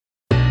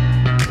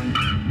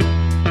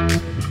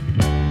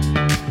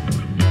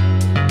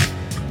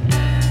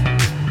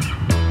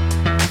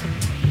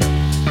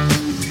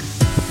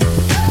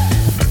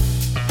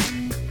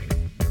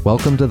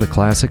Welcome to the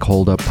Classic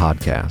Hold-Up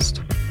Podcast,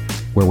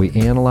 where we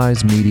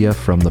analyze media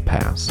from the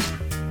past.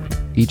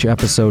 Each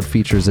episode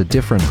features a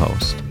different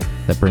host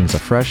that brings a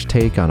fresh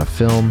take on a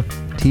film,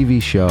 TV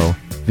show,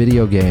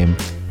 video game,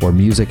 or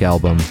music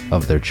album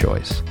of their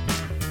choice.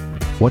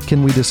 What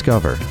can we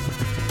discover?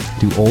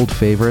 Do old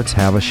favorites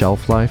have a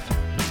shelf life?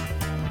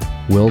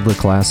 Will the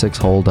classics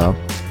hold up?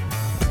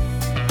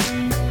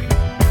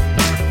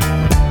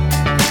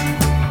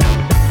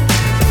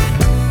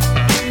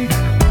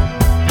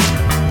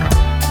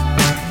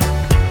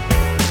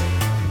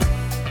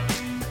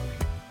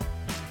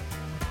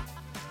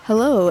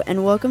 Hello,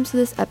 and welcome to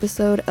this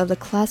episode of the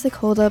Classic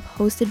Hold-Up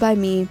hosted by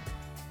me,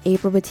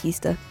 April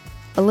Bautista.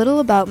 A little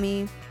about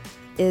me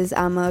is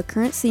I'm a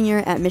current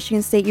senior at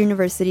Michigan State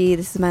University.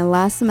 This is my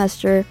last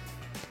semester.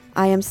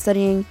 I am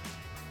studying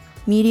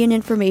media and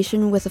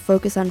information with a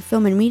focus on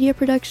film and media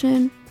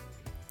production.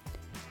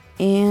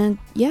 And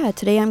yeah,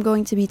 today I'm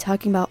going to be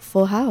talking about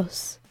Full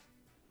House.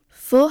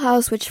 Full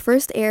House, which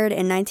first aired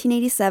in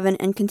 1987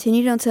 and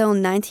continued until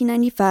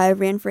 1995,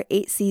 ran for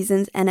 8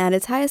 seasons and at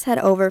its highest had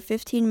over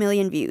 15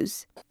 million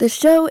views. The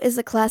show is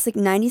a classic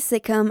 90s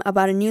sitcom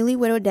about a newly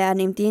widowed dad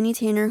named Danny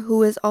Tanner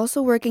who is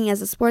also working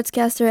as a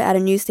sportscaster at a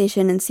news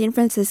station in San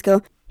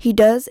Francisco. He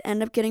does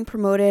end up getting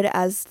promoted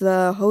as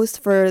the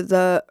host for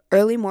the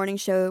early morning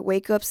show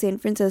Wake Up San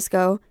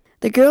Francisco.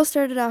 The girls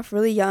started off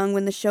really young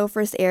when the show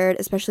first aired,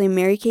 especially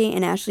Mary-Kate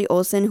and Ashley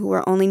Olsen, who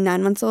were only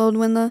 9 months old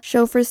when the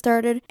show first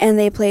started, and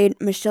they played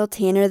Michelle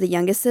Tanner, the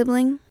youngest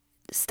sibling.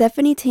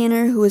 Stephanie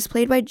Tanner, who was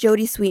played by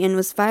Jodie Sweetin,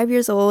 was 5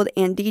 years old,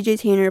 and DJ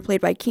Tanner,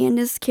 played by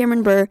Candace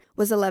Cameron Bure,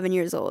 was 11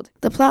 years old.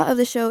 The plot of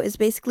the show is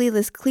basically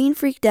this clean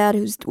freak dad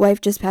whose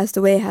wife just passed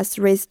away has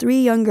to raise 3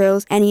 young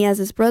girls, and he has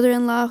his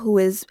brother-in-law who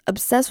is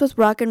obsessed with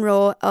rock and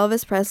roll,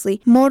 Elvis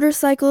Presley.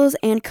 Motorcycles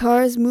and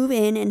cars move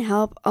in and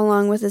help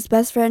along with his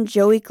best friend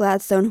Joey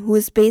Gladstone, who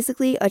is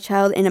basically a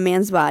child in a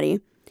man's body.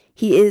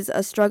 He is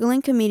a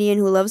struggling comedian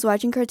who loves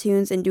watching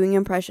cartoons and doing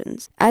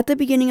impressions. At the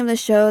beginning of the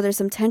show, there's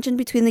some tension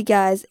between the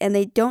guys, and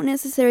they don't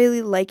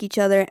necessarily like each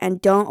other and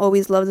don't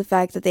always love the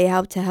fact that they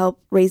have to help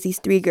raise these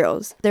 3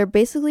 girls. They're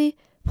basically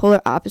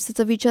polar opposites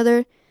of each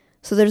other,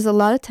 so there's a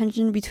lot of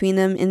tension between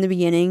them in the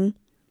beginning.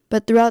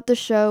 But throughout the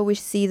show, we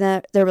see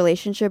that their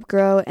relationship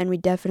grow, and we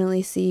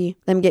definitely see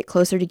them get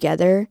closer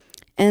together.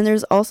 And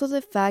there's also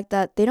the fact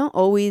that they don't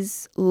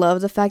always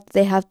love the fact that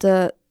they have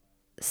to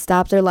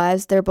stop their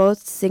lives. They're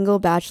both single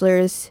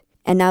bachelors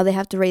and now they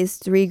have to raise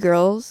 3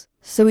 girls.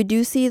 So we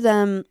do see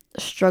them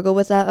struggle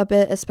with that a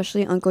bit,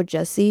 especially Uncle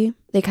Jesse.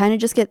 They kind of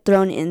just get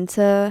thrown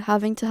into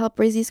having to help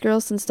raise these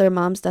girls since their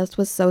mom's death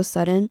was so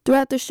sudden.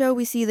 Throughout the show,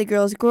 we see the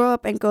girls grow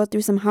up and go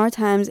through some hard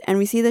times, and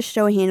we see the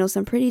show handle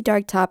some pretty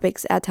dark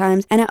topics at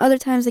times, and at other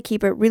times they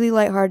keep it really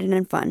lighthearted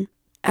and fun.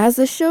 As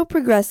the show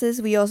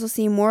progresses, we also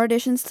see more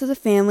additions to the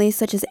family,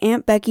 such as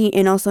Aunt Becky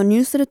and also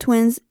news to the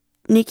twins,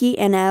 Nikki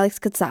and Alex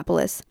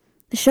Katsopoulos.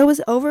 The show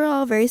is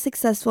overall very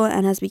successful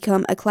and has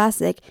become a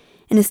classic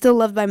and is still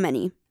loved by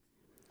many.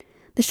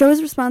 The show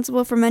is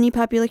responsible for many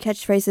popular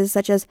catchphrases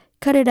such as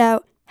 "Cut it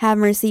out," "Have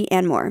mercy,"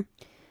 and more.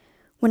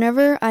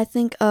 Whenever I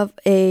think of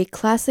a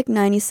classic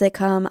 90s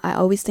sitcom, I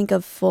always think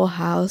of Full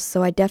House,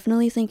 so I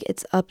definitely think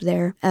it's up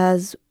there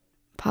as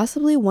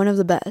possibly one of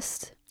the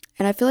best.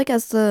 And I feel like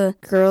as the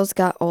girls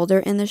got older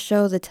in the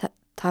show, the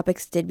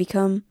topics did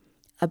become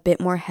a bit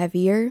more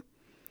heavier.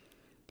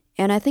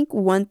 And I think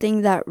one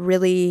thing that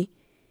really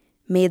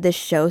made the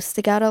show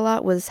stick out a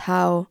lot was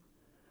how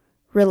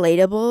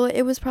relatable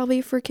it was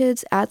probably for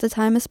kids at the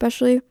time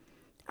especially.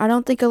 I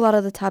don't think a lot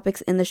of the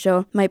topics in the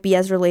show might be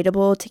as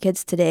relatable to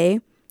kids today,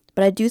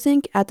 but I do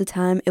think at the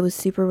time it was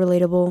super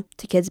relatable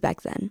to kids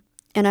back then.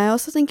 And I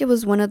also think it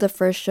was one of the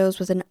first shows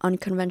with an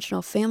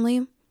unconventional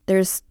family.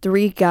 There's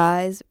 3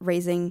 guys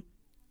raising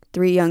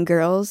 3 young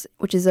girls,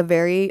 which is a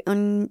very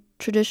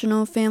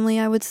untraditional family,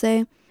 I would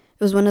say. It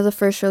was one of the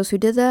first shows who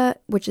did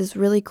that, which is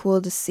really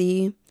cool to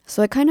see.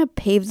 So it kind of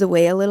paved the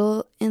way a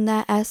little in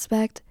that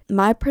aspect.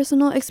 My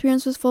personal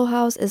experience with Full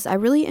House is I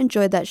really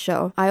enjoyed that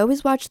show. I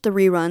always watched the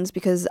reruns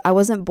because I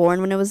wasn't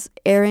born when it was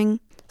airing.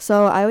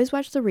 So I always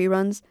watched the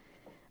reruns.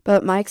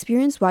 But my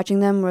experience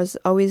watching them was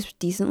always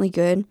decently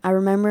good. I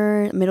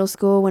remember middle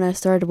school when I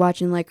started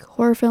watching like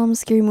horror films,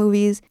 scary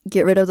movies,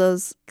 get rid of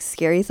those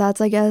scary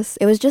thoughts, I guess.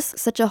 It was just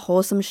such a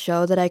wholesome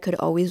show that I could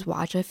always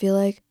watch, I feel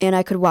like. And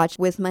I could watch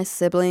with my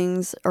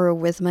siblings or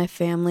with my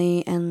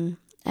family, and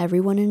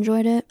everyone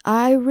enjoyed it.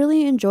 I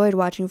really enjoyed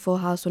watching Full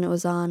House when it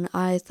was on.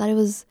 I thought it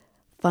was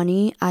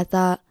funny. I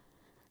thought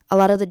a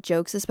lot of the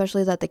jokes,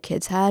 especially that the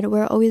kids had,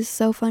 were always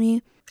so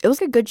funny. It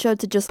was a good show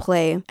to just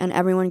play and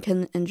everyone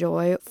can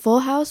enjoy. Full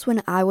House,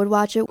 when I would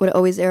watch it, would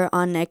always air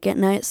on Nick at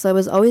Night, so it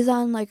was always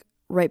on like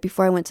right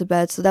before I went to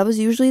bed. So that was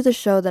usually the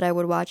show that I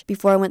would watch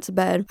before I went to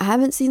bed. I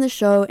haven't seen the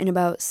show in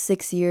about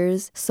 6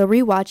 years, so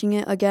rewatching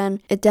it again,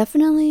 it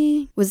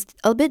definitely was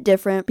a bit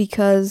different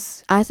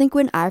because I think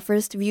when I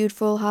first viewed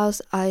Full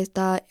House, I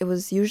thought it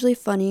was usually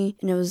funny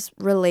and it was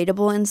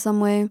relatable in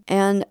some way.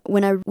 And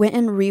when I went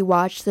and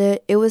rewatched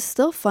it, it was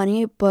still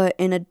funny, but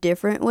in a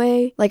different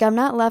way. Like, I'm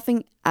not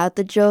laughing at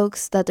the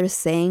jokes that they're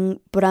saying,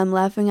 but I'm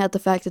laughing at the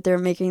fact that they're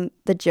making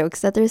the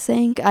jokes that they're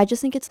saying. I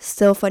just think it's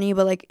still funny,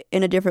 but like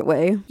in a different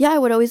way. Yeah, I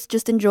would always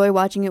just enjoy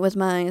watching it with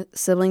my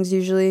siblings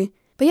usually.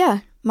 But yeah,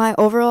 my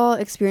overall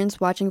experience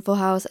watching Full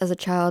House as a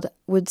child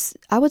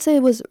I would say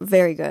it was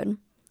very good.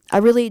 I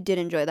really did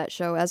enjoy that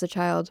show as a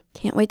child.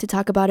 Can't wait to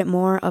talk about it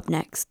more up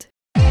next.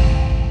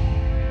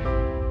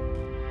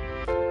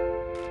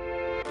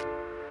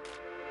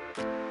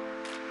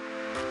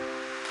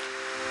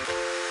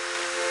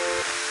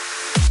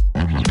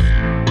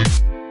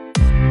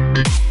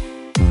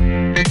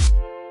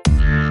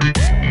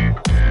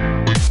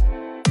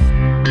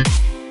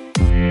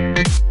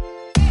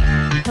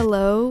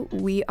 Hello,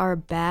 we are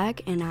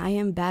back, and I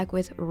am back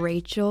with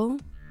Rachel.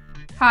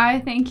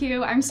 Hi, thank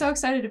you. I'm so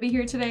excited to be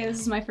here today. This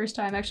is my first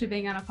time actually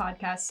being on a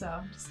podcast, so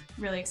I'm just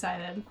really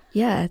excited.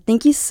 Yeah,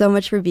 thank you so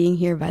much for being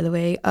here, by the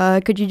way.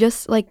 Could you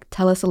just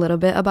tell us a little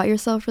bit about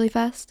yourself really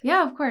fast?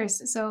 Yeah, of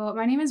course. So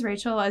my name is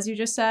Rachel, as you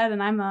just said,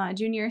 and I'm a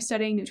junior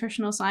studying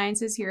nutritional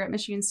sciences here at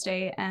Michigan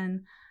State,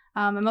 and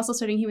I'm also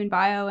studying human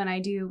bio, and I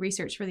do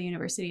research for the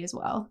university as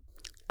well.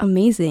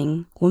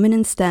 Amazing. Women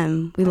in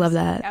STEM. We love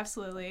that.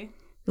 Absolutely.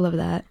 We love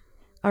that.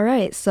 All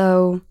right,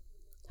 so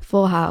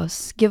Full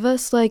House. Give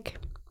us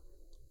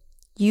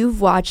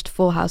you've watched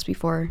Full House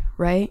before,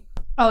 right?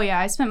 Oh yeah,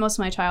 I spent most of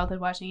my childhood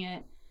watching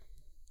it.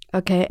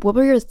 Okay, what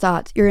were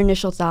your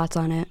initial thoughts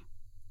on it?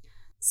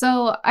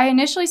 So I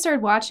initially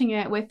started watching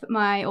it with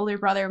my older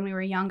brother when we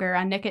were younger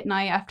on Nick at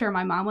Night after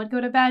my mom would go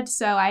to bed.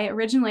 So I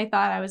originally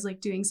thought I was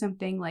doing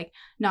something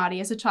naughty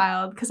as a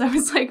child because I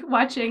was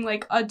watching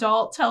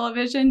adult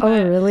television.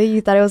 Oh, really?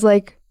 You thought it was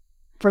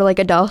for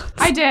adults?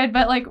 I did,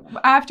 but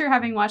after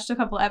having watched a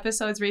couple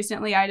episodes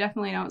recently, I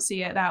definitely don't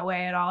see it that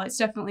way at all. It's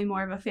definitely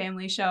more of a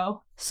family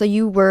show. So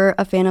you were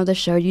a fan of the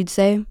show, you'd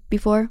say,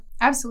 before?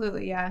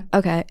 Absolutely, yeah.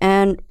 Okay,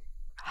 and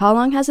how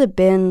long has it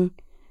been?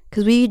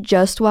 Because we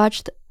just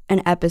watched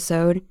an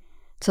episode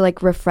to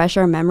refresh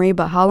our memory,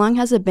 but how long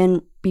has it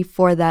been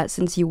before that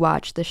since you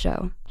watched the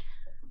show?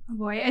 Oh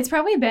boy, it's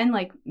probably been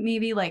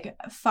maybe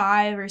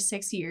 5 or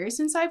 6 years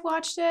since I've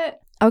watched it.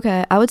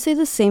 Okay, I would say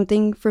the same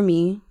thing for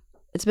me.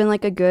 It's been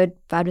a good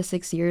 5 to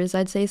 6 years,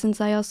 I'd say,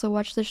 since I also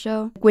watched the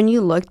show. When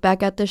you looked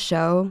back at the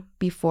show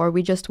before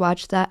we just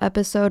watched that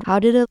episode, how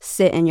did it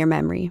sit in your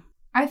memory?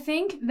 I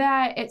think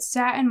that it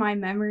sat in my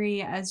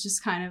memory as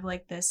just kind of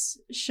this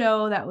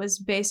show that was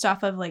based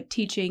off of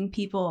teaching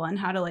people on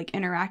how to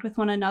interact with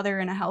one another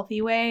in a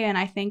healthy way. And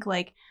I think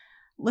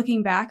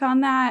looking back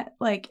on that,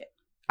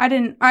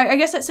 I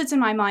guess that sits in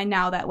my mind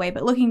now that way,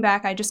 but looking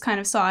back, I just kind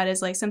of saw it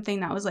as something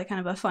that was kind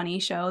of a funny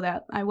show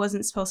that I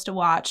wasn't supposed to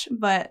watch,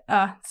 but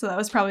so that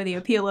was probably the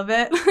appeal of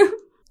it.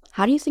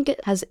 How do you think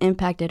it has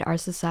impacted our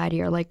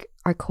society or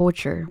our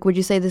culture? Would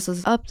you say this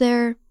is up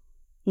there,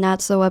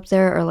 not so up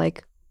there, or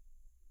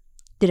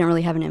didn't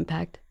really have an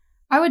impact?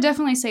 I would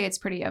definitely say it's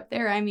pretty up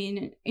there. I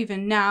mean,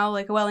 even now,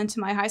 well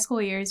into my high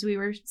school years, we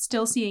were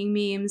still seeing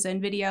memes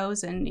and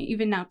videos and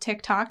even now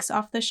TikToks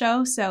off the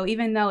show. So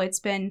even though it's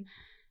been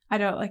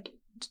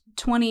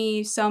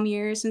 20 some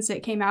years since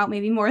it came out,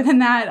 maybe more than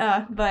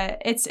that,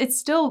 but it's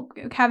still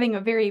having a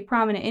very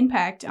prominent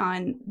impact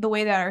on the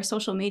way that our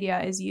social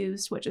media is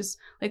used, which is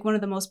one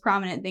of the most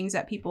prominent things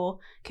that people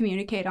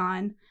communicate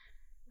on.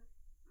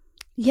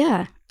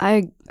 Yeah,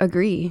 I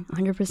agree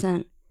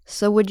 100%.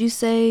 So would you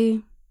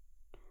say,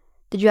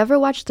 did you ever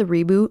watch the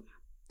reboot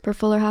for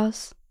Fuller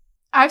House?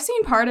 I've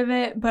seen part of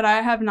it, but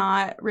I have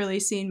not really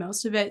seen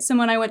most of it.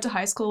 Someone I went to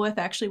high school with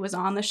actually was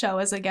on the show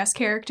as a guest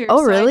character.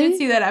 Oh, really? I did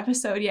see that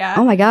episode, yeah.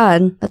 Oh my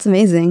god, that's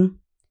amazing.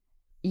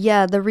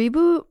 Yeah, the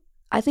reboot,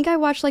 I think I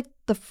watched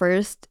the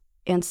first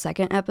and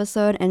second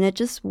episode, and it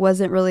just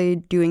wasn't really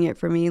doing it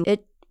for me.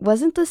 It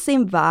wasn't the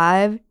same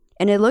vibe,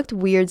 and it looked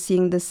weird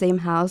seeing the same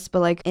house,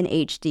 but in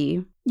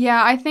HD.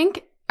 Yeah, I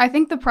think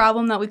the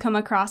problem that we come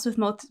across with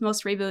most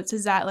reboots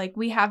is that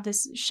we have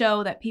this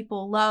show that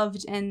people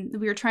loved, and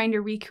we were trying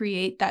to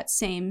recreate that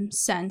same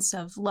sense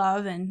of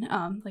love and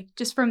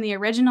just from the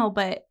original,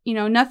 but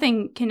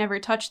nothing can ever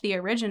touch the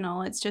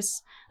original. It's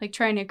just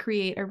trying to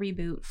create a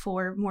reboot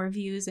for more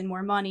views and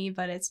more money,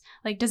 but it's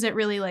does it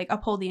really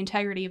uphold the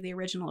integrity of the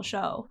original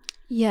show?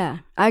 Yeah,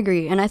 I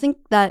agree, and I think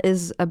that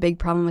is a big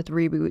problem with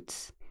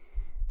reboots.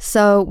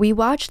 So we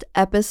watched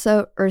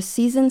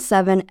season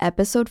 7,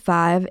 episode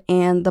 5,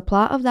 and the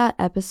plot of that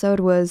episode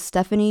was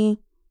Stephanie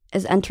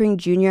is entering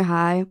junior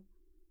high,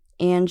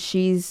 and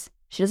she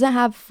doesn't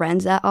have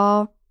friends at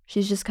all.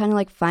 She's just kind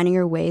of finding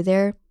her way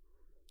there,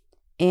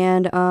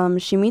 and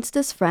she meets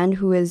this friend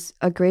who is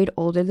a grade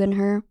older than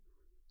her,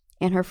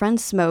 and her friend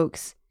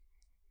smokes,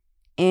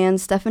 and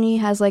Stephanie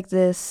has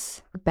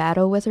this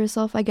battle with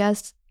herself, I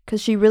guess,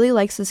 because she really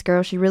likes this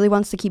girl. She really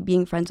wants to keep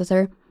being friends with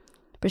her,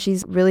 but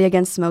she's really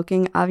against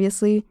smoking,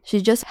 obviously.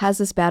 She just has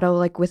this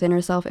battle within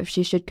herself if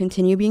she should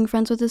continue being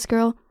friends with this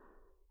girl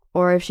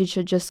or if she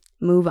should just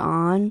move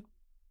on.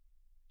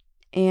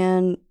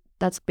 And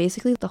that's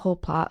basically the whole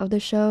plot of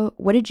the show.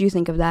 What did you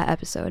think of that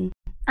episode?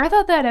 I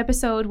thought that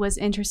episode was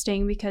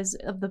interesting because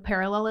of the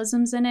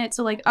parallelisms in it.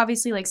 So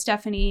obviously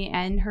Stephanie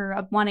and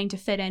her wanting to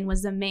fit in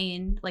was the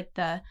main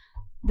the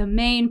the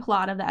main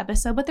plot of the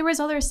episode, but there was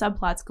other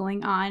subplots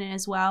going on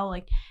as well.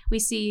 Like we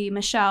see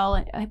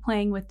Michelle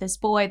playing with this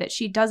boy that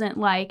she doesn't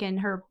like,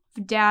 and her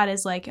dad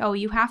is like, oh,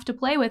 you have to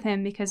play with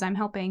him because I'm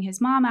helping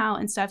his mom out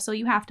and stuff, so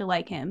you have to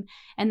like him.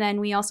 And then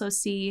we also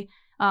see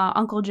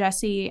Uncle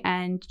Jesse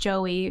and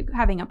Joey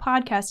having a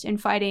podcast and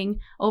fighting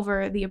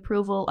over the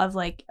approval of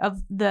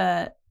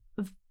the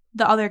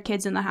other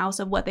kids in the house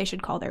of what they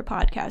should call their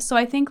podcast. So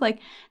I think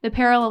like the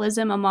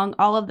parallelism among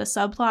all of the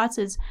subplots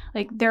is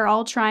like they're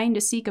all trying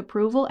to seek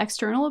approval,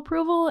 external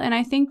approval, and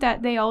I think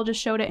that they all just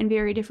showed it in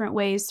very different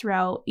ways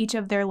throughout each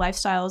of their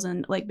lifestyles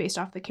and like based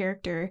off the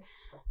character.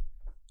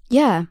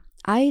 Yeah,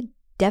 I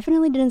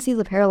definitely didn't see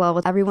the parallel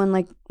with everyone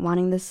like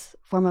wanting this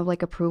form of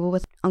like approval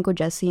with Uncle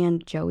Jesse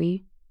and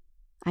Joey.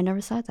 I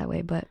never saw it that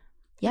way, but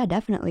yeah,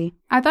 definitely.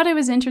 I thought it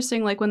was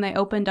interesting, like when they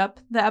opened up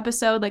the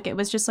episode, like it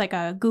was just like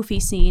a goofy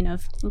scene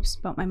of, oops,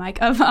 about my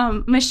mic, of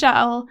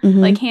Michelle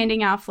like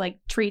handing off like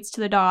treats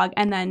to the dog,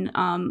 and then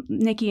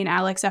Nikki and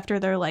Alex, after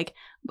they're like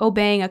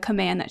obeying a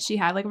command that she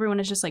had, like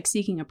everyone is just like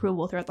seeking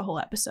approval throughout the whole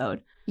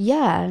episode.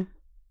 Yeah.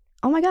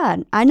 Oh my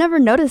God, I never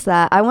noticed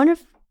that. I wonder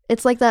if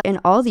it's like that in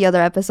all the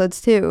other episodes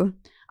too.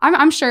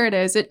 I'm sure it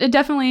is. It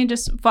definitely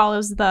just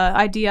follows the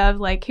idea of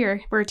like, here,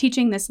 we're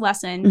teaching this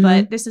lesson,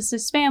 but this is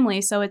his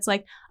family. So it's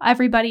like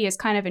everybody is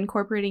kind of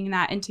incorporating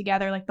that in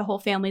together. Like the whole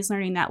family's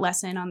learning that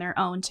lesson on their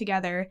own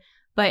together,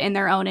 but in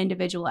their own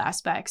individual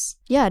aspects.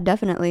 Yeah,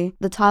 definitely.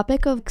 The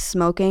topic of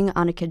smoking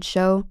on a kid's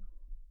show,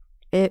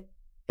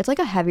 it's like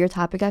a heavier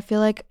topic, I feel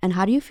like. And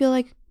how do you feel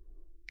like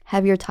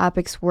heavier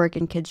topics work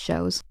in kids'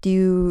 shows? Do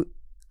you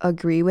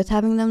agree with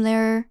having them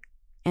there?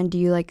 And do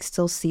you like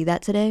still see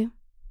that today?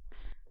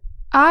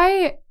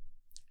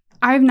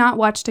 I've not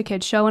watched a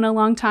kids show in a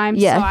long time,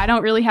 yeah. So I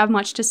don't really have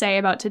much to say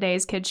about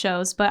today's kids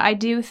shows, but I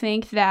do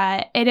think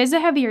that it is a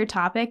heavier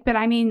topic, but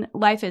I mean,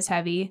 life is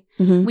heavy.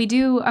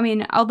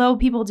 Although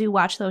people do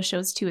watch those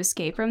shows to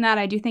escape from that,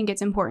 I do think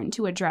it's important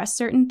to address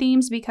certain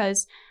themes,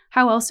 because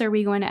how else are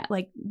we going to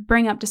like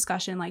bring up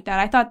discussion like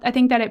that? I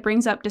think that it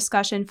brings up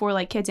discussion for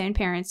like kids and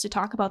parents to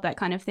talk about that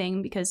kind of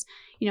thing, because,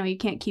 you know, you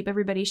can't keep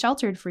everybody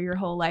sheltered for your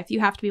whole life. You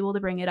have to be able to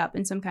bring it up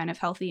in some kind of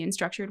healthy and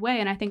structured way.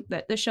 And I think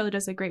that the show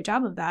does a great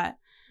job of that.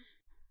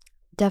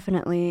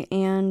 Definitely.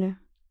 And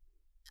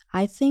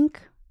I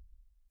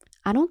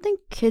don't think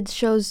kids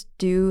shows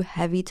do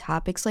heavy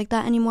topics like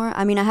that anymore.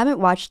 I mean, I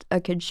haven't watched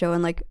a kids show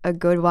in like a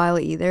good while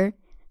either.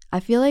 I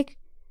feel like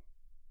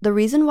the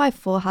reason why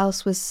Full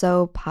House was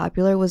so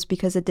popular was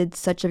because it did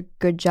such a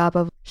good job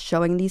of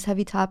showing these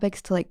heavy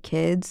topics to like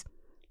kids.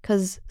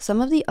 Because some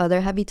of the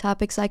other heavy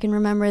topics I can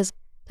remember is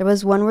there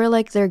was one where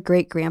like their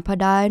great grandpa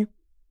died.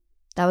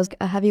 That was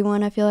a heavy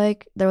one, I feel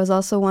like. There was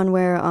also one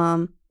where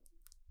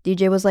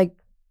DJ was like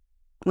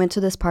went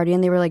to this party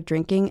and they were like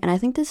drinking, and I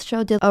think this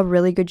show did a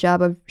really good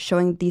job of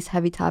showing these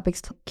heavy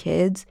topics to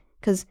kids.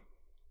 Because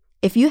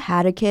if you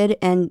had a kid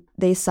and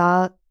they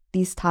saw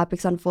these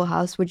topics on Full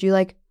House, would you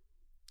like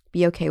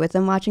be okay with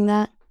them watching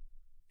that?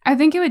 I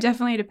think it would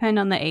definitely depend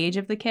on the age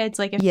of the kids.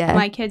 Like if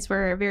my kids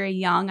were very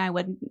young, I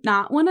would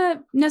not want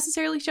to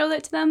necessarily show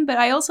that to them, but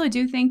I also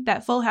do think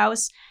that Full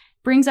House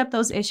brings up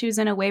those issues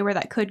in a way where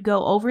that could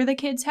go over the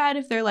kid's head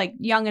if they're like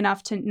young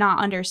enough to not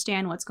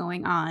understand what's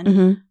going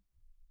on.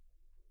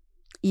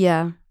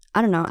 Yeah,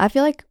 I don't know. I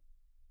feel like,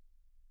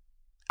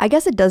 I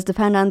guess it does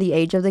depend on the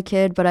age of the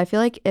kid, but I feel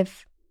like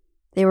if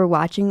they were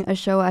watching a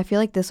show, I feel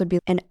like this would be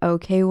an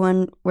okay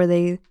one where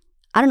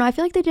I don't know, I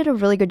feel like they did a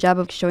really good job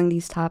of showing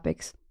these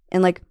topics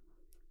in like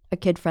a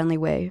kid-friendly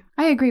way.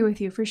 I agree with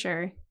you for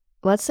sure.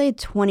 Let's say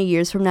 20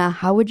 years from now,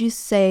 how do you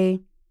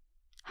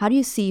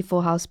see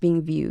Full House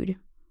being viewed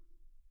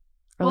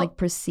or like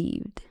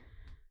perceived?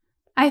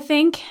 I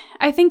think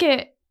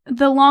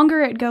the longer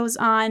it goes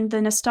on,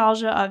 the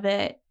nostalgia of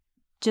it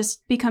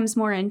just becomes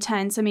more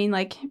intense. I mean,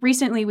 like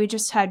recently we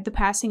just had the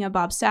passing of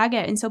Bob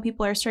Saget, and so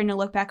people are starting to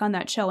look back on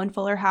that show and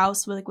Fuller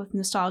House with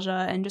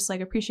nostalgia and just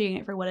like appreciating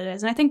it for what it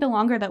is. And I think the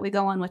longer that we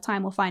go on with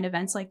time, we'll find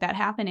events like that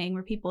happening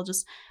where people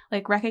just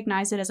like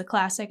recognize it as a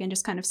classic and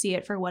just kind of see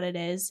it for what it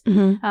is.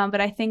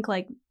 But I think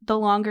like the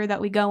longer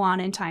that we go on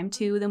in time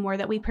too, the more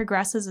that we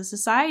progress as a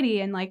society.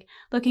 And like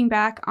looking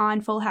back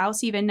on Full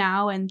House even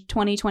now in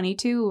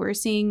 2022, we're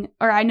seeing,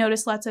 or I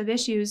noticed lots of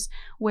issues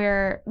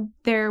where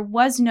there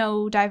was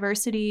no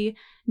diversity,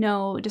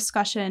 no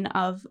discussion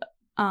of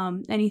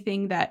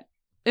anything that,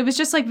 it was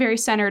just like very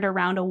centered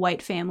around a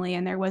white family,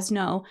 and there was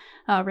no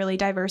really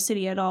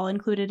diversity at all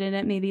included in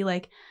it. Maybe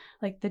like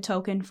the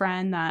token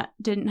friend that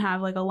didn't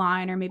have like a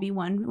line, or maybe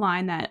one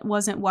line that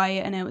wasn't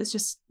white. And it was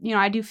just, you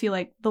know, I do feel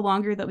like the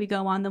longer that we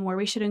go on, the more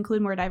we should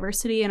include more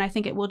diversity. And I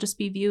think it will just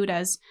be viewed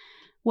as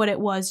what it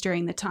was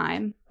during the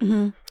time.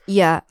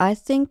 Yeah, I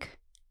think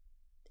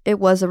it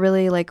was a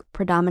really like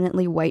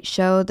predominantly white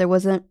show. There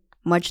wasn't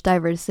much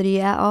diversity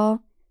at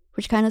all,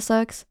 which kind of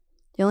sucks.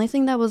 The only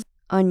thing that was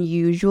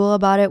unusual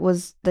about it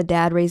was the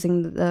dad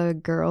raising the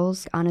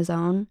girls on his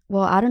own.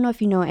 Well, I don't know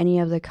if you know any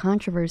of the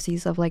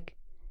controversies of like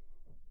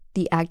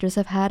the actors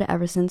have had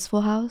ever since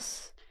Full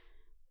House.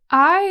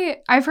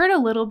 I've heard a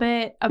little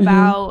bit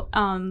about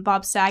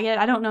Bob Saget.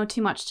 I don't know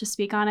too much to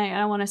speak on it. I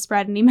don't want to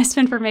spread any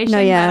misinformation,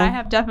 but I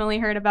have definitely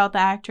heard about the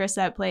actress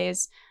that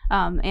plays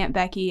Aunt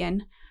Becky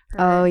and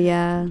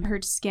her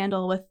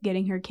scandal with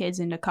getting her kids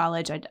into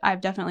college.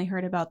 I've definitely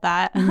heard about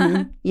that.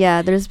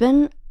 Yeah, there's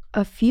been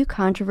a few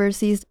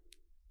controversies.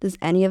 Does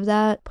any of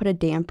that put a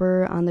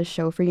damper on the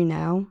show for you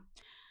now?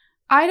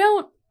 I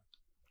don't.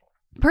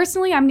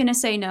 Personally, I'm going to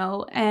say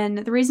no. And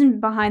the reason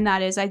behind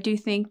that is I do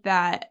think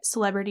that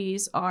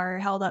celebrities are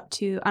held up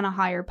to on a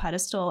higher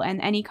pedestal, and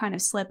any kind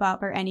of slip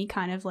up or any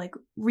kind of like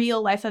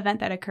real life event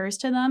that occurs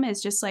to them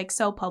is just like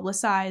so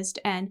publicized.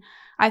 And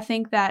I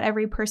think that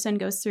every person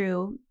goes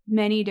through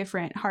many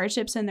different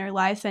hardships in their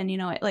life. And, you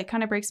know, it like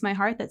kind of breaks my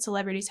heart that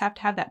celebrities have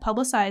to have that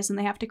publicized and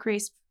they have to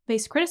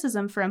face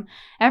criticism from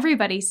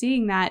everybody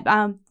seeing that.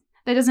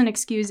 That doesn't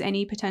excuse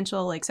any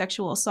potential like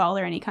sexual assault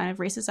or any kind of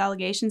racist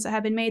allegations that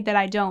have been made that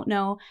I don't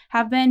know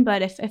have been.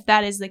 But if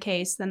that is the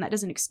case, then that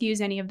doesn't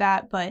excuse any of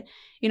that. But,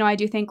 you know, I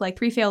do think like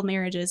 3 failed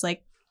marriages,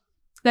 like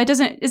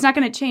it's not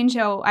going to change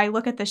how I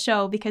look at the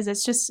show, because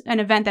it's just an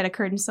event that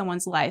occurred in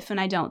someone's life. And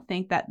I don't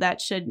think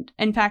that should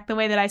impact the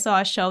way that I saw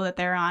a show that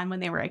they're on when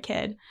they were a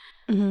kid.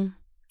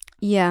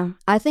 Yeah,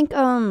 I think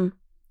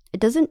it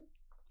doesn't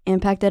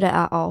impact it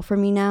at all for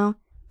me now.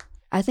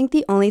 I think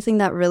the only thing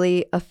that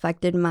really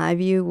affected my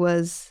view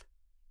was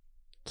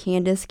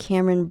Candace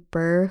Cameron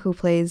Bure, who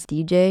plays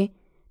DJ.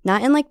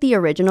 Not in like the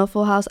original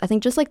Full House. I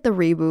think just like the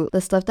reboot,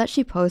 the stuff that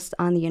she posts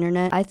on the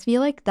internet. I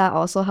feel like that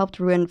also helped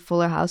ruin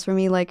Fuller House for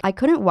me. Like I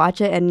couldn't watch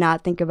it and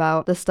not think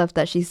about the stuff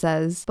that she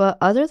says. But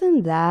other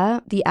than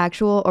that, the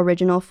actual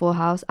original Full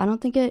House, I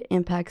don't think it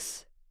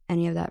impacts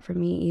any of that for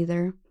me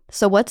either.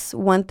 So what's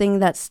one thing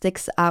that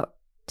sticks out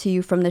to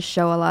you from the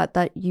show a lot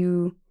that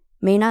you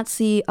may not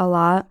see a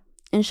lot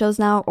in shows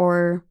now,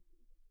 or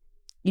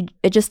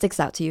it just sticks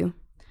out to you?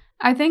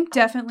 I think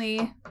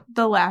definitely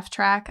the laugh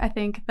track. I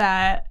think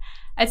that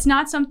it's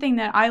not something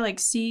that I like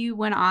see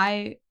when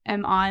I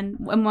am on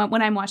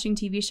when I'm watching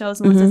TV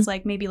shows, unless it's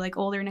like maybe like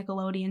older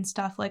Nickelodeon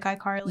stuff like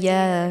iCarly.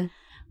 Yeah.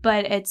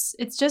 But it's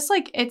just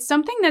like it's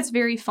something that's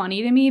very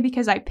funny to me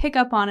because I pick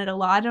up on it a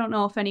lot. I don't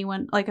know if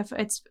anyone like if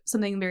it's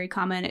something very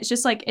common. It's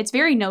just like it's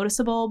very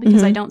noticeable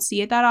because I don't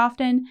see it that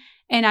often.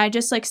 And I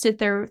just like sit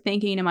there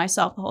thinking to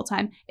myself the whole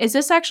time, is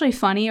this actually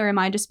funny, or am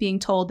I just being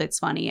told it's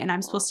funny and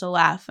I'm supposed to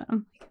laugh?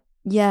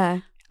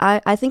 Yeah.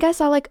 I think I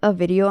saw like a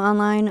video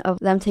online of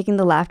them taking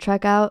the laugh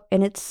track out,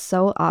 and it's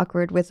so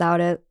awkward without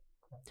it.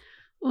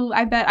 Ooh,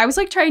 I bet. I was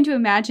like trying to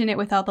imagine it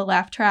without the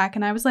laugh track,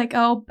 and I was like,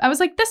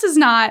 this is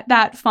not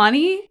that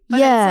funny.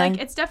 But yeah. It's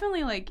like, it's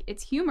definitely like,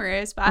 it's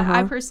humorous, but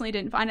I personally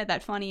didn't find it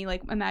that funny,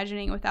 like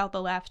imagining it without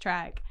the laugh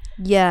track.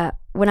 Yeah.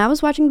 When I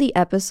was watching the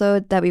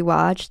episode that we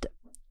watched,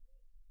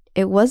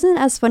 it wasn't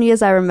as funny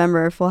as I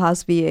remember Full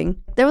House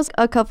being. There was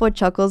a couple of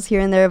chuckles here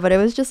and there, but it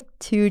was just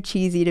too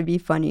cheesy to be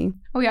funny.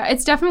 Oh yeah,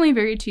 it's definitely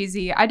very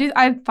cheesy.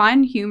 I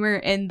find humor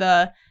in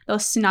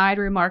those snide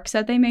remarks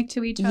that they make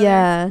to each other.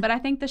 Yeah. But I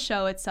think the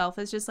show itself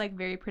is just like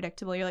very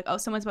predictable. You're like, oh,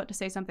 someone's about to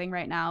say something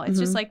right now. It's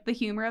just like the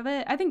humor of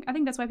it. I think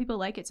that's why people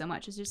like it so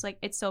much. It's just like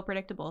it's so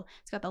predictable.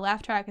 It's got the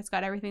laugh track. It's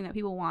got everything that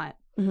people want.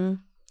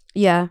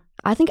 Yeah,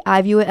 I think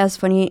I view it as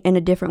funny in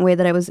a different way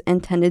that it was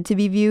intended to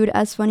be viewed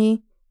as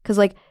funny. Because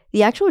like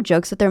the actual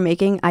jokes that they're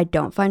making, I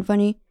don't find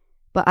funny.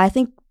 But I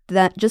think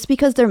that just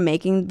because they're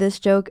making this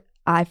joke,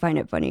 I find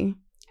it funny.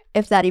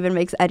 If that even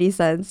makes any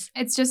sense.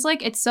 It's just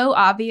like, it's so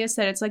obvious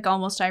that it's like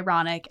almost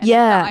ironic. And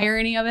yeah. The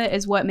irony of it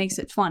is what makes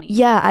it funny.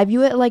 Yeah, I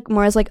view it like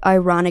more as like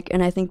ironic,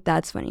 and I think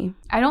that's funny.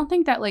 I don't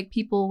think that like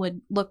people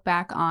would look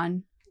back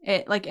on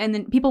it like, and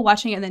then people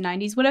watching it in the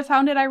 90s would have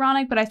found it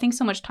ironic, but I think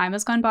so much time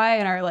has gone by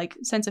and our like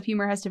sense of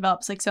humor has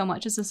developed like so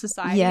much as a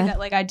society that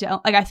like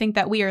I think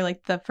that we are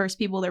like the first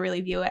people to really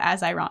view it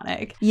as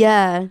ironic.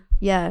 Yeah.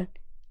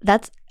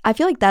 I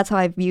feel like that's how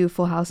I view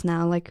Full House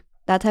now. Like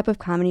that type of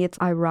comedy, it's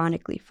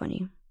ironically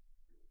funny.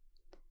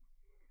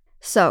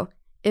 So,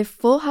 if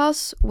Full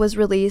House was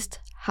released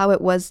how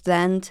it was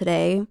then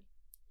today,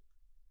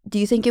 do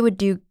you think it would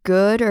do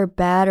good or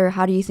bad, or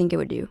how do you think it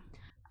would do?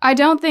 I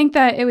don't think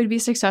that it would be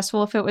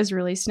successful if it was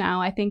released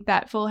now. I think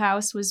that Full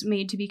House was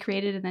made to be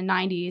created in the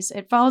 90s.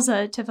 It follows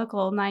a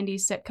typical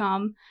 90s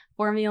sitcom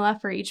formula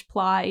for each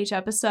plot, each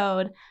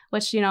episode,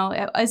 which, you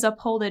know, is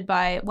upholded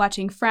by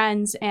watching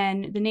Friends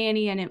and The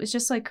Nanny, and it was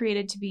just like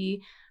created to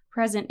be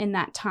present in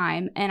that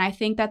time. And I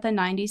think that the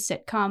 90s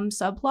sitcom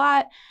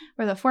subplot,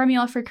 or the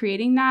formula for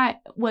creating that,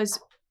 was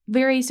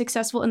very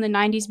successful in the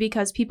 90s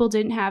because people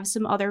didn't have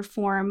some other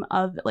form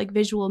of like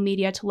visual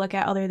media to look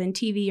at other than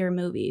TV or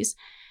movies.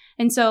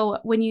 And so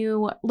when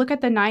you look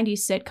at the 90s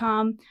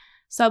sitcom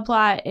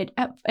subplot,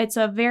 it's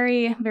a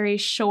very, very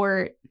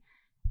short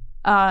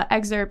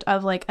excerpt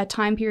of like a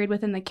time period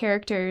within the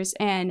characters,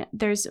 and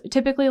there's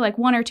typically like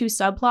 1 or 2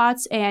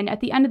 subplots, and at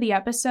the end of the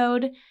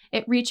episode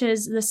it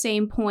reaches the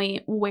same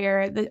point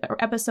where the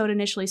episode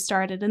initially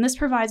started, and this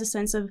provides a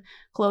sense of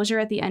closure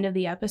at the end of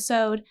the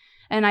episode.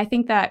 And I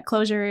think that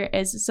closure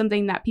is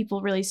something that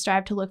people really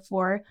strive to look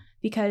for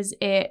because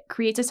it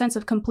creates a sense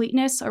of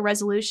completeness, a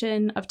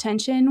resolution of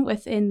tension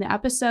within the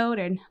episode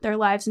and their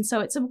lives. And so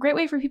it's a great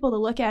way for people to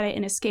look at it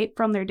and escape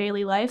from their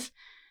daily life.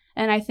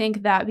 And I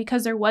think that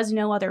because there was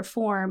no other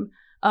form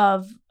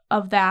of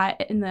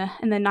that in the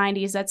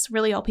 90s, that's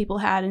really all people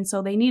had. And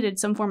so they needed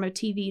some form of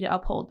TV to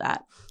uphold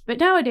that. But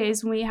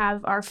nowadays, when we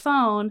have our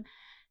phone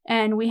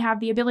and we have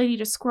the ability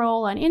to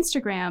scroll on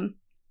Instagram,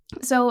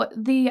 so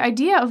the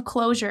idea of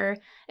closure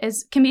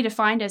can be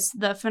defined as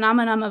the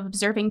phenomenon of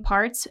observing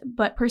parts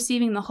but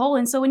perceiving the whole.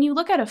 And so when you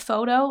look at a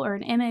photo or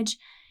an image,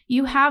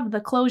 you have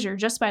the closure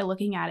just by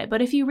looking at it.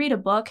 But if you read a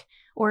book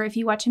or if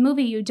you watch a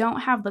movie, you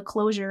don't have the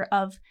closure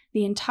of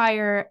the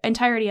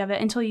entirety of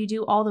it until you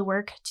do all the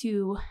work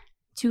to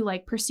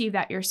like perceive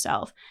that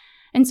yourself.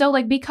 And so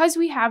like because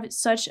we have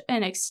such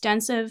an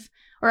extensive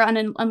or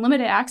an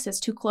unlimited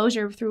access to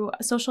closure through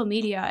social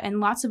media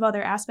and lots of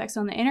other aspects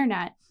on the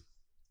internet,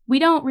 we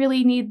don't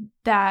really need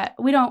that.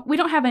 We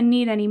don't have a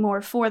need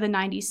anymore for the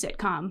 90s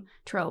sitcom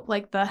trope,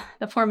 like the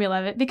formula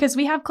of it, because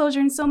we have closure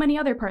in so many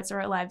other parts of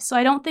our lives. So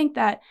I don't think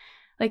that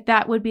like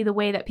that would be the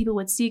way that people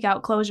would seek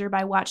out closure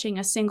by watching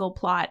a single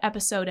plot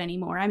episode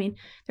anymore. I mean,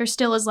 there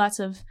still is lots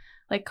of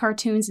like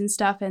cartoons and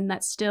stuff, and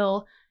that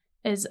still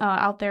is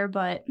out there,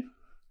 but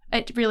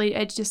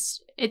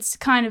it's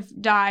kind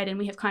of died, and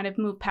we have kind of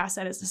moved past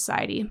that as a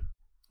society.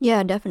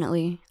 Yeah,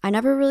 definitely. I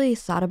never really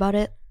thought about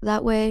it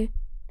that way,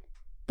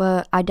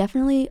 but I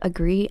definitely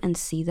agree and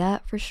see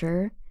that for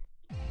sure.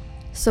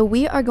 So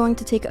we are going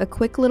to take a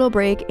quick little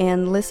break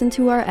and listen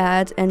to our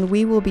ads, and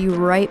we will be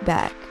right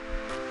back.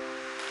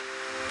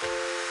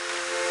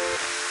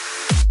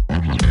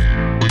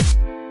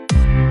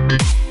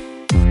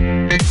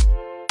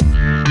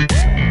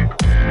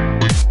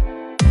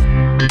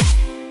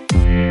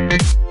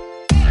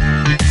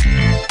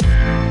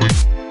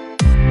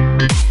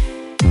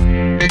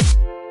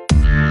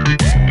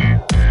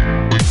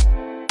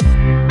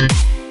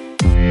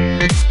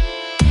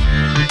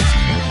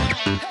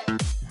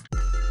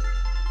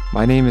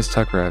 My name is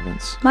Tucker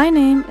Evans. My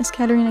name is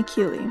Katerina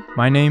Keeley.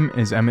 My name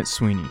is Emmett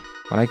Sweeney.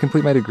 When I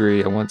complete my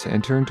degree, I want to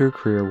enter into a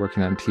career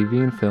working on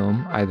TV and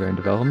film, either in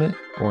development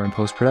or in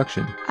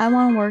post-production. I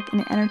want to work in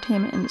the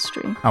entertainment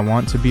industry. I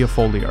want to be a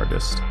Foley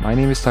artist. My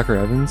name is Tucker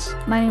Evans.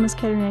 My name is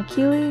Katerina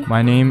Keeley.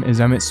 My name is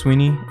Emmett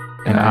Sweeney,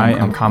 and I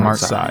am ComArt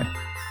Sci.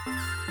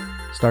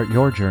 Start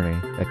your journey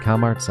at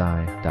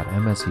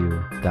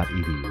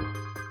comartsci.msu.edu.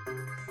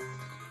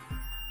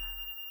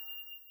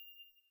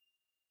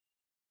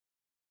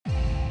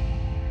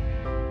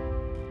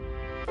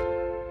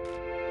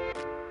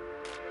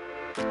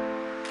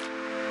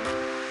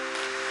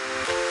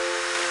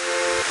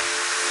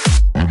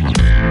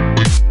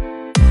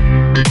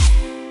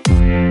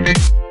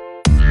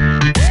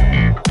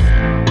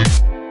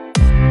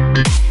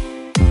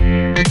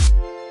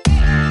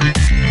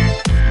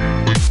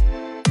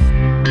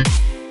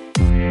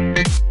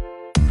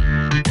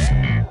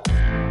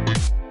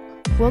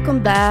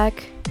 Welcome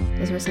back.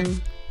 Those were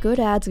some good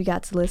ads we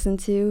got to listen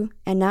to,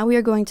 and now we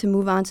are going to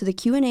move on to the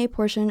Q&A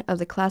portion of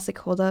the Classic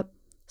Holdup,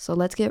 so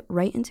let's get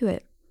right into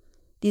it.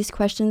 These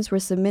questions were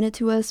submitted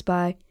to us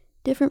by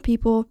different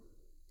people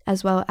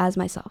as well as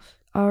myself.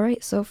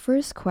 Alright, so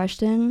first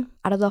question,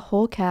 out of the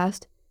whole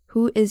cast,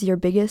 who is your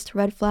biggest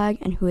red flag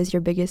and who is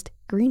your biggest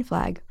green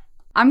flag?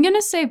 I'm going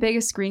to say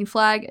biggest green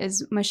flag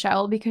is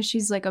Michelle because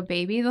she's like a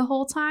baby the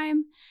whole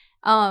time.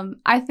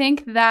 I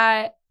think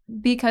that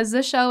because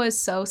the show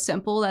is so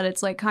simple that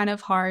it's like kind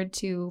of hard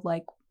to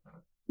like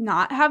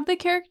not have the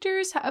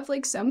characters have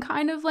like some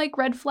kind of like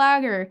red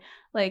flag or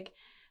like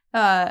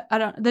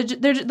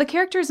the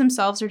characters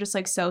themselves are just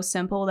like so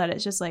simple that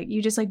it's just like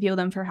you just like view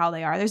them for how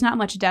they are. There's not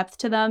much depth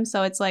to them,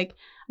 so it's like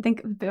I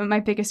think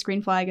my biggest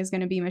green flag is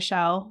going to be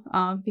Michelle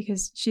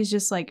because she's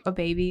just like a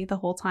baby the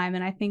whole time.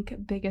 And I think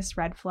biggest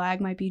red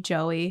flag might be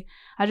Joey.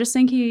 I just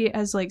think he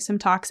has like some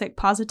toxic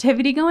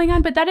positivity going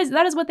on, but that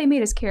is what they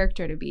made his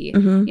character to be.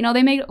 Mm-hmm. You know,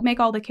 they make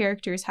all the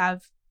characters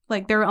have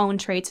like their own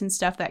traits and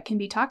stuff that can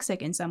be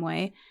toxic in some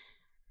way.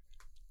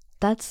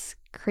 That's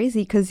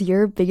crazy because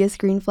your biggest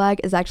green flag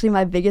is actually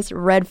my biggest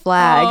red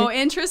flag. Oh,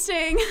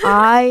 interesting.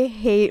 I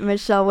hate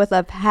Michelle with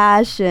a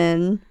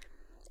passion.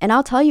 And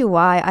I'll tell you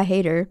why I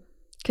hate her.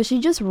 Because she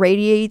just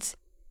radiates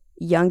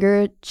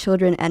younger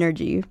children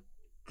energy.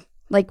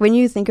 Like, when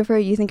you think of her,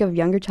 you think of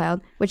younger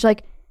child. Which,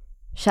 like,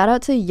 shout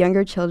out to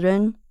younger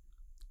children.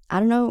 I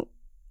don't know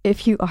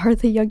if you are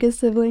the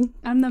youngest sibling.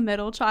 I'm the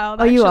middle child,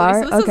 Oh, actually, you are?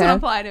 so this Okay. doesn't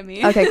apply to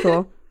me. Okay,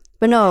 cool.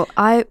 But no,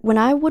 when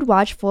I would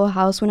watch Full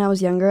House when I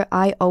was younger,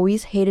 I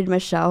always hated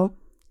Michelle.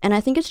 And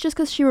I think it's just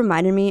because she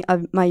reminded me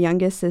of my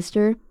youngest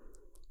sister.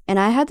 And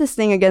I had this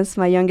thing against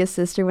my youngest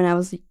sister when I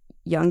was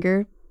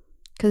younger.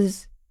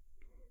 Because,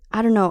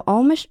 I don't know,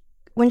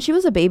 when she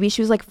was a baby,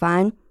 she was, like,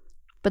 fine.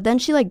 But then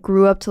she, like,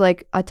 grew up to,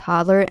 like, a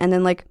toddler and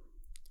then, like,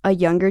 a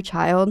younger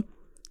child.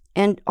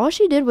 And all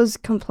she did was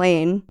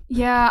complain.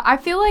 Yeah, I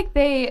feel like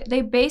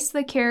they base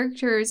the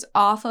characters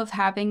off of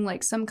having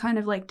like some kind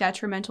of like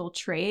detrimental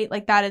trait.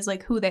 Like that is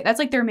like that's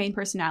like their main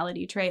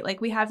personality trait. Like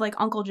we have like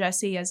Uncle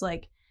Jesse as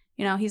like,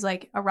 you know, he's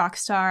like a rock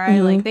star.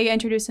 Like they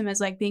introduce him as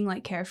like being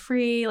like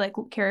carefree, like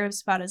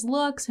cares about his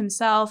looks,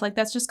 himself. Like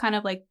that's just kind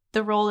of like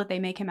the role that they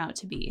make him out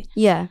to be.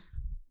 Yeah.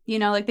 You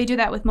know, like they do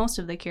that with most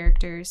of the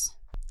characters.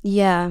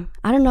 Yeah.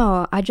 I don't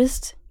know. I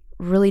just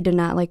really did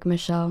not like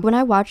Michelle. When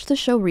I watched the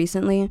show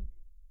recently,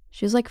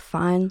 she was like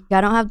fine. I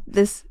don't have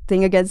this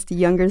thing against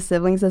younger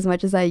siblings as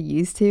much as I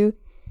used to.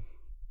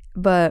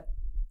 But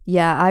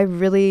yeah, I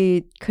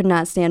really could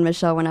not stand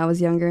Michelle when I was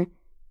younger.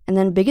 And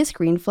then biggest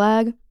green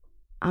flag,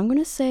 I'm going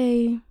to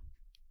say,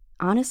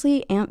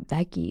 honestly, Aunt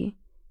Becky.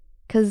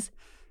 Because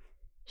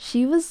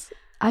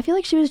I feel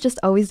like she was just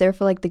always there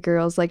for like the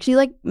girls. Like she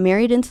like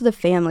married into the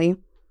family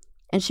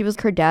and she was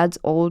her dad's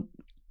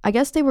I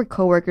guess they were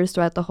coworkers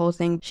throughout the whole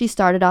thing. She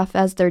started off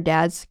as their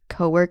dad's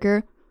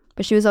coworker,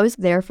 but she was always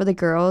there for the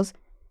girls.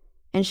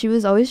 And she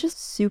was always just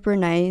super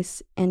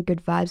nice and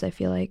good vibes, I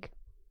feel like.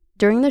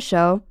 During the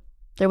show,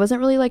 there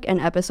wasn't really like an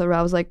episode where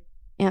I was like,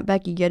 Aunt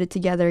Becky, get it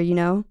together, you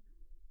know?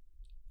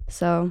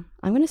 So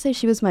I'm going to say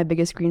she was my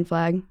biggest green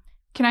flag.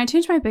 Can I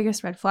change my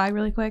biggest red flag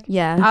really quick?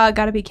 Yeah.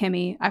 Gotta be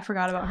Kimmy. I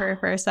forgot about her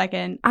for a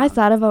second. I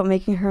thought about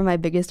making her my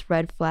biggest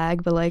red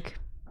flag, but like,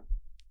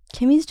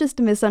 Kimmy's just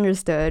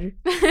misunderstood.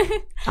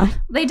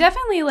 They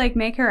definitely like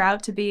make her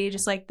out to be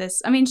just like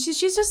this. I mean, she's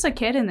just a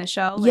kid in the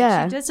show. Like,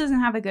 yeah. She just doesn't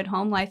have a good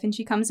home life and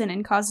she comes in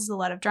and causes a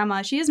lot of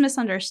drama. She is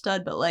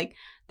misunderstood, but like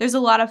there's a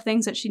lot of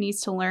things that she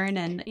needs to learn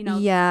and, you know.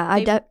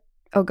 Yeah,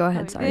 Oh, go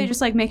ahead, sorry. They just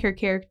like make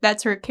her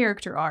that's her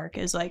character arc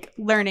is like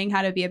learning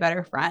how to be a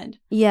better friend.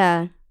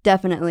 Yeah,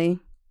 definitely.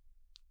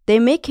 They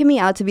make Kimmy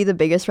out to be the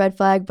biggest red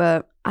flag,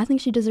 but I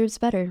think she deserves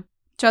better.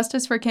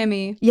 Justice for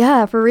Kimmy.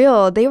 Yeah, for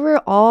real. They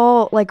were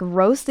all like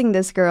roasting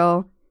this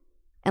girl.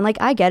 And like,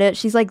 I get it.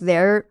 She's like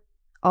there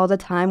all the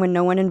time when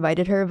no one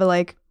invited her, but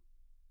like,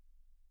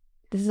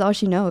 this is all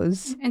she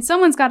knows. And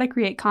someone's got to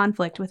create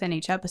conflict within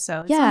each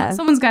episode. Yeah.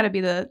 Someone's got to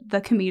be the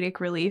comedic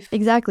relief.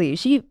 Exactly.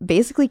 She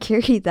basically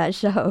carried that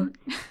show.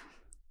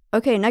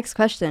 Okay, next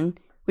question.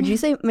 Would you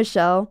say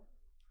Michelle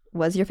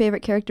was your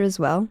favorite character as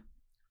well?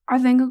 I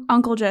think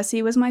Uncle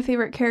Jesse was my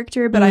favorite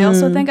character, but I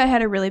also think I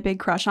had a really big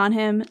crush on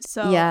him.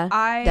 So yeah,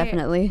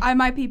 definitely. I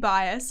might be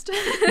biased.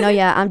 No,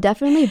 yeah, I'm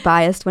definitely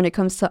biased when it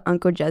comes to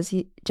Uncle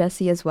Jesse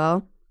as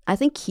well. I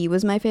think he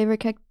was my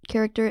favorite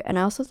character, and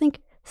I also think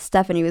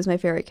Stephanie was my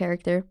favorite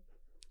character.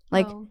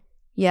 Like,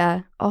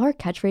 yeah, all her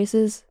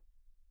catchphrases,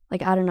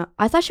 like, I don't know.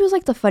 I thought she was,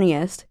 like, the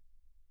funniest.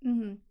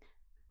 Mm-hmm.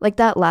 Like,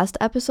 that last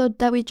episode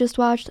that we just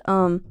watched,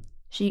 her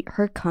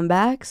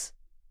comebacks.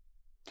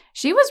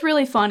 She was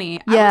really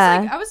funny.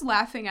 Yeah. I was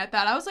laughing at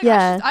that. I was like,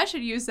 yeah. I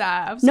should use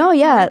that. I was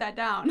write that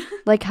down.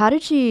 Like, how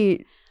did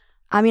she...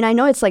 I mean, I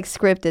know it's, like,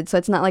 scripted, so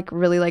it's not, like,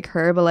 really like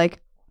her, but,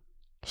 like,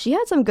 she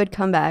had some good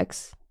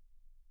comebacks.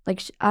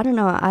 Like, I don't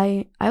know.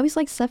 I always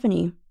liked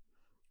Stephanie.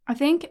 I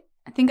think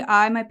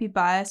I might be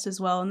biased as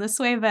well in this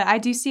way, but I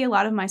do see a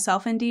lot of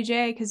myself in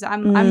DJ because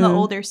I'm the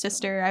older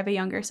sister. I have a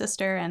younger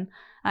sister, and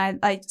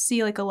I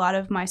see like a lot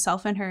of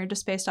myself in her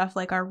just based off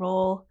like our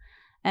role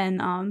and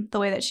the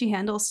way that she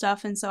handles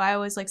stuff. And so I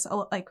always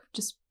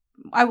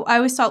I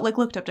always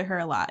looked up to her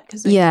a lot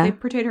because they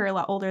portrayed her a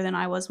lot older than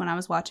I was when I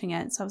was watching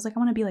it. So I was like, I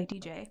want to be like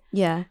DJ.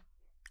 Yeah,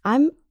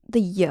 I'm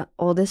the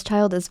oldest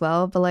child as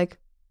well, but like,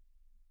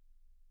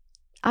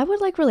 I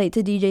would like relate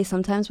to DJ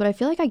sometimes, but I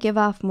feel like I give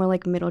off more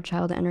like middle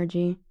child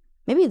energy.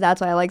 Maybe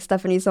that's why I like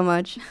Stephanie so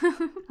much.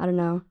 I don't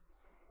know.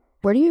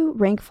 Where do you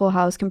rank Full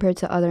House compared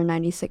to other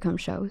 90s sitcom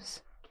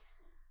shows?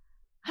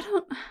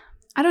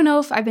 I don't know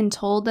if I've been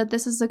told that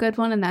this is a good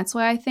one and that's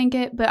why I think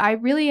it, but I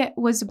really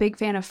was a big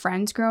fan of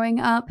Friends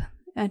growing up.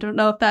 I don't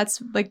know if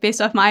that's like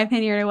based off my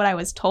opinion or what I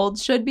was told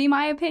should be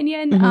my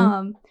opinion.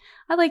 Mm-hmm.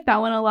 I like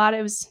that one a lot.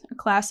 It was a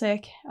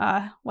classic.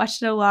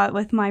 Watched it a lot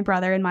with my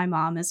brother and my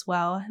mom as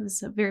well. It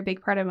was a very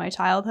big part of my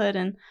childhood.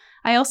 And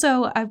I'm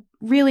a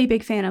really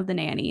big fan of The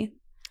Nanny.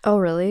 Oh,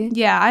 really?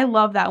 Yeah, I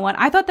love that one.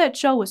 I thought that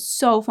show was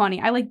so funny.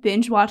 I like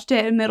binge watched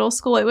it in middle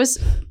school. It was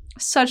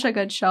such a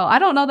good show. I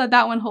don't know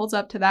that one holds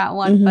up to that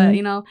one, but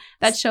you know,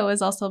 that show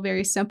is also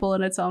very simple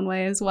in its own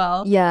way as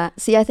well. Yeah.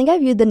 See, I think I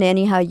viewed The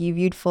Nanny how you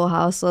viewed Full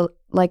House. So,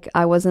 like,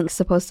 I wasn't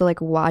supposed to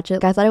like watch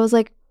it. I thought it was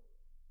like,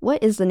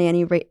 what is The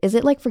Nanny? Is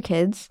it like for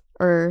kids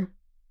or?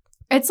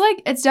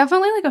 It's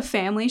definitely like a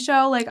family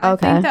show. Like, I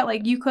think that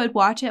like you could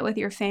watch it with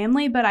your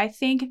family, but I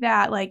think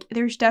that like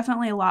there's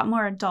definitely a lot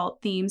more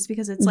adult themes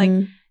because it's like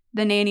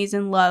the nanny's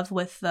in love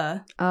with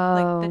the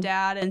like the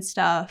dad and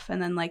stuff,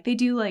 and then like they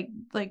do like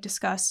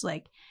discuss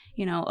like,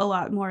 you know, a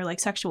lot more like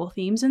sexual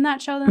themes in that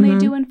show than they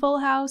do in Full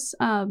House.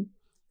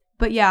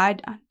 But yeah,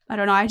 I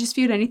don't know. I just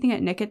viewed anything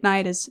at Nick at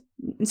Night as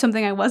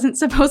something I wasn't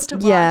supposed to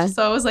watch. Yeah.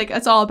 So it was like,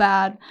 it's all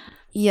bad.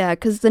 Yeah,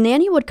 because The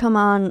Nanny would come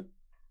on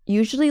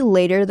usually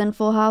later than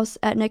Full House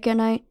at Nick at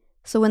Night.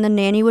 So when The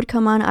Nanny would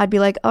come on, I'd be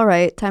like, all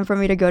right, time for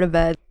me to go to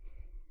bed.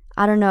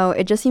 I don't know.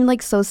 It just seemed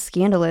like so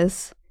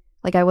scandalous.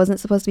 Like I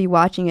wasn't supposed to be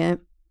watching it.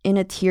 In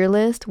a tier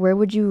list, where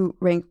would you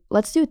rank?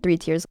 Let's do 3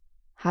 tiers.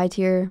 High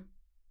tier,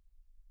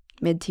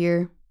 mid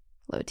tier,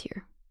 low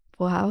tier.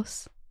 Full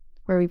House?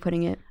 Where are we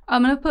putting it?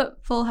 I'm going to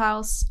put Full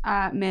House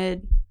at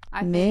mid.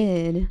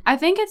 I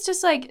think it's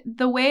just like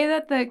the way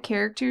that the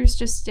characters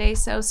just stay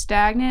so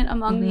stagnant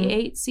among the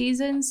 8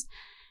 seasons.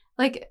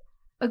 Like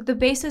the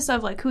basis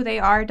of like who they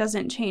are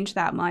doesn't change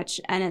that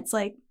much, and it's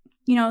like,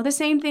 you know, the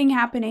same thing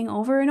happening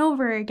over and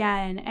over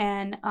again,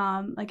 and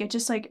like it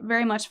just like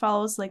very much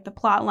follows like the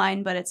plot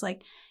line, but it's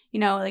like, you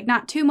know, like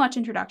not too much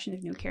introduction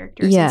of new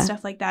characters and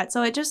stuff like that.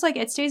 So it just like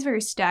it stays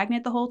very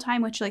stagnant the whole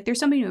time, which like there's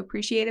something to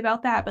appreciate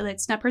about that, but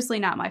it's not personally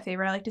not my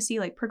favorite. I like to see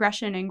like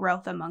progression and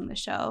growth among the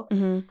show.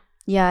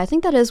 Yeah, I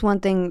think that is one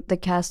thing the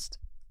cast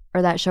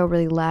or that show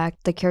really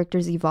lacked, the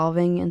characters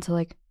evolving into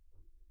like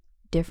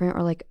different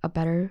or like a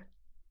better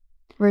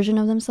version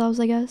of themselves,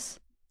 I guess.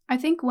 I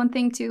think one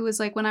thing too was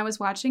like when I was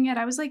watching it,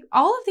 I was like,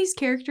 all of these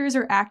characters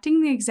are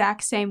acting the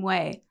exact same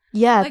way.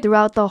 Yeah, like,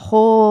 throughout the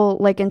whole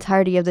like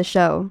entirety of the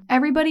show.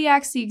 Everybody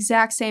acts the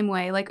exact same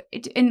way, like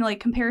in like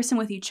comparison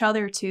with each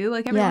other too.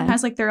 Like everyone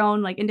has like their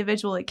own like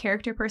individual like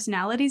character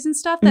personalities and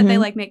stuff that they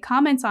like make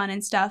comments on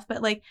and stuff.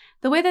 But like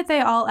the way that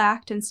they all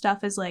act and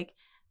stuff is like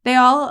they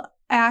all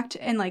act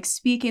and like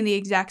speak in the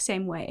exact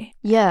same way.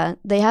 Yeah,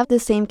 they have the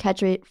same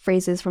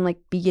catchphrases from like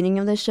beginning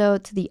of the show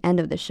to the end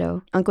of the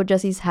show. Uncle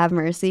Jesse's "Have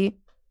mercy."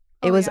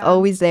 It was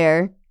always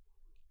there.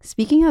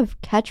 Speaking of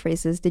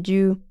catchphrases, did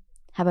you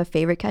have a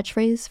favorite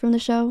catchphrase from the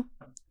show?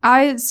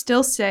 I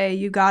still say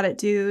 "You got it,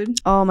 dude."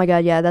 Oh my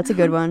god, yeah, that's a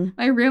good one.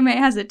 My roommate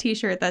has a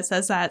t-shirt that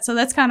says that, so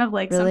that's kind of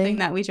like something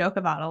that we joke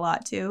about a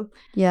lot too.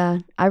 Yeah,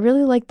 I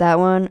really liked that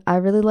one. I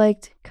really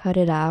liked "Cut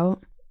it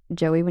out."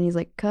 Joey when he's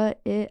like,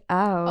 "Cut it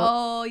out."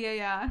 Oh,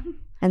 yeah.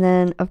 And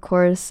then, of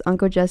course,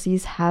 Uncle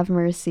Jesse's "Have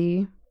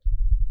mercy."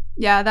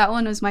 Yeah, that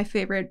one was my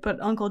favorite,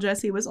 but Uncle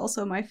Jesse was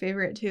also my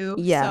favorite too.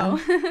 Yeah.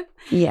 So.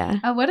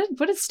 Yeah.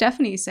 What did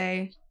Stephanie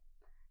say?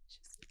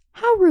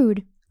 How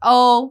rude.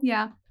 Oh,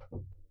 yeah.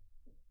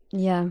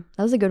 Yeah,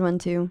 that was a good one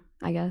too,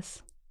 I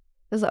guess.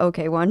 It was an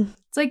okay one.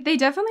 It's like they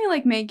definitely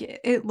like make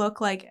it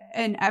look like,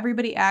 and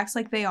everybody acts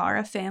like they are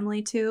a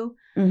family too.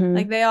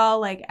 Like they all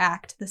like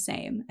act the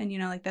same, and you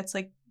know, like that's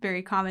like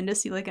very common to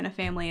see like in a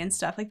family and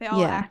stuff. Like they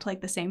all act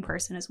like the same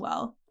person as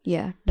well.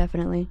 Yeah,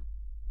 definitely.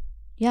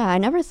 Yeah, I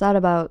never thought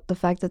about the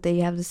fact that they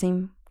have the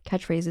same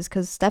catchphrases,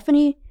 because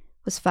Stephanie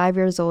was 5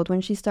 years old when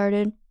she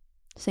started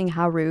saying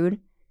 "How rude,"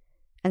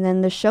 and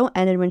then the show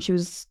ended when she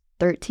was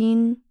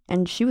 13,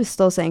 and she was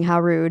still saying "How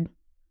rude."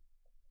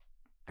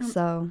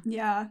 So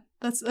yeah,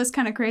 that's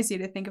kind of crazy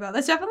to think about.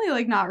 That's definitely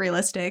like not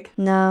realistic.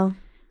 No,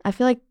 I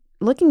feel like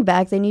looking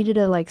back, they needed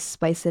to like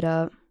spice it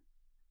up.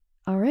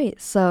 All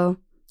right, so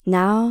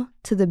now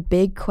to the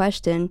big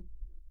question: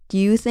 do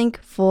you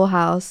think Full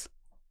House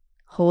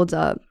holds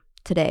up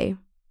today?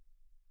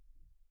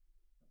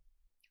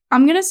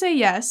 I'm gonna say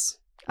yes.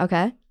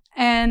 Okay.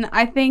 And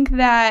I think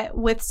that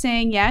with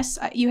saying yes,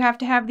 you have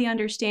to have the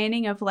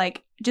understanding of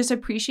like just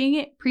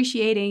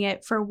appreciating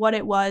it for what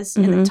it was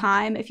in the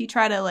time. If you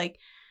try to like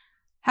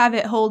have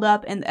it hold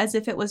up and as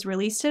if it was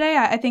released today,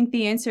 I think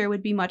the answer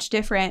would be much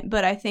different.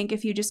 But I think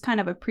if you just kind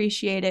of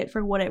appreciate it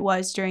for what it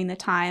was during the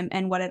time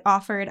and what it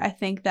offered, I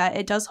think that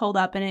it does hold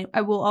up, and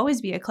it will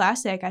always be a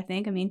classic, I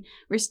think. I mean,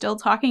 we're still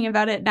talking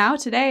about it now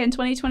today in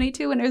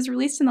 2022 when it was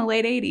released in the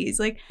late 80s.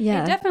 Like,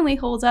 it definitely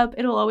holds up.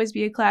 It'll always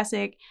be a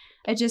classic.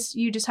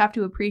 You just have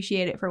to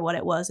appreciate it for what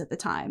it was at the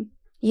time.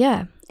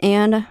 Yeah.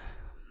 And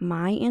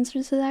my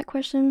answer to that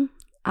question,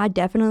 I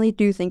definitely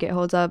do think it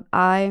holds up.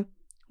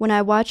 When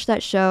I watched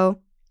that show,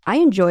 I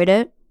enjoyed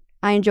it.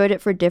 I enjoyed it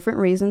for different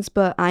reasons,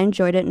 but I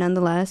enjoyed it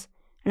nonetheless.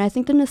 And I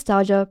think the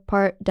nostalgia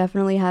part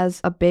definitely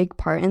has a big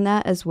part in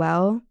that as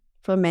well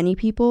for many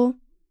people.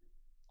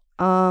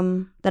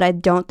 That I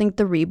don't think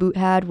the reboot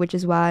had, which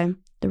is why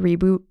the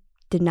reboot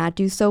did not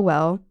do so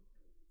well.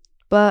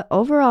 But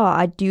overall,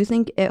 I do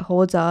think it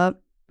holds up.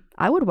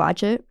 I would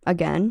watch it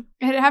again.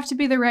 It'd have to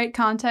be the right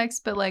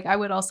context, but like I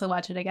would also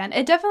watch it again.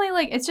 It definitely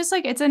like it's just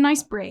like it's a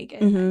nice break.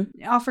 It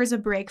offers a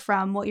break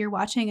from what you're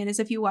watching, and as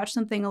if you watch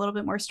something a little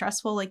bit more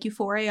stressful, like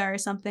Euphoria or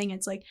something,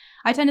 it's like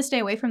I tend to stay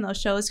away from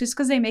those shows just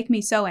because they make me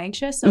so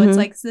anxious. So it's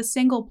like the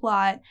single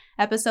plot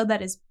episode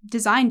that is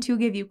designed to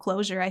give you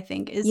closure, I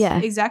think, is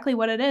exactly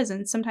what it is,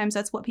 and sometimes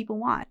that's what people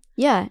want.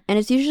 Yeah, and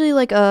it's usually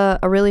like a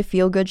really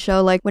feel-good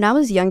show. Like when I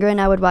was younger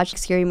and I would watch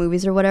scary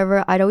movies or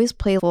whatever, I'd always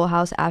play Full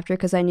House after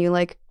because I knew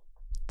like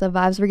the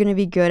vibes were going to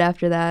be good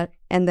after that,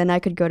 and then I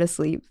could go to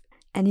sleep.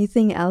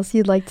 Anything else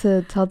you'd like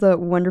to tell the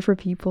wonderful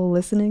people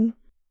listening?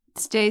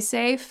 Stay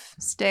safe,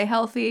 stay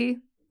healthy,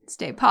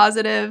 stay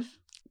positive.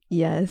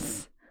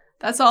 Yes.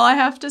 That's all I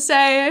have to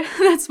say.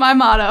 That's my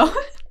motto.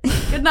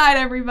 Good night,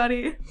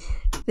 everybody.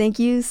 Thank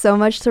you so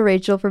much to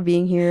Rachel for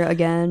being here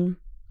again.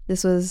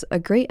 This was a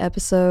great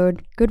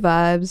episode. Good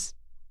vibes.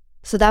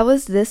 So that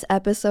was this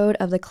episode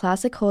of the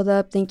Classic Hold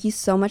Up. Thank you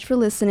so much for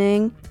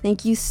listening.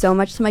 Thank you so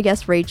much to my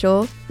guest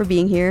Rachel for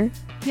being here.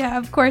 Yeah,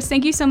 of course.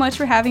 Thank you so much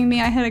for having me.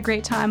 I had a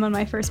great time on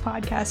my first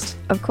podcast.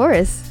 Of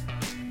course.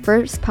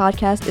 First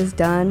podcast is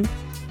done.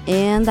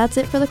 And that's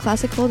it for the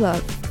Classic Hold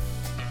Up.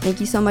 Thank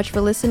you so much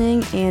for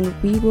listening, and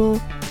we will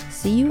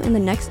see you in the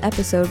next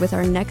episode with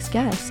our next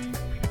guest.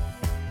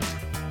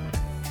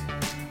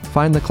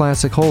 Find the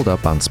Classic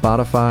Holdup on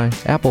Spotify,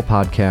 Apple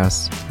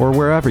Podcasts, or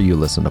wherever you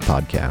listen to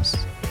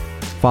podcasts.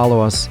 Follow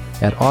us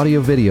at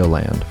Audio Video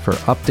Land for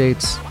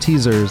updates,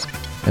 teasers,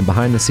 and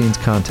behind-the-scenes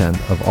content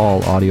of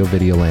all Audio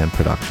Video Land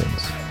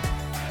productions.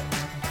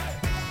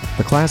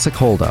 The Classic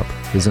Holdup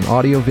is an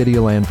Audio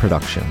Video Land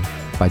production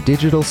by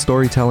digital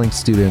storytelling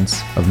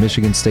students of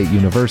Michigan State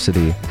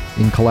University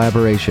in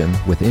collaboration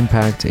with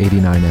Impact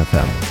 89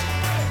 FM.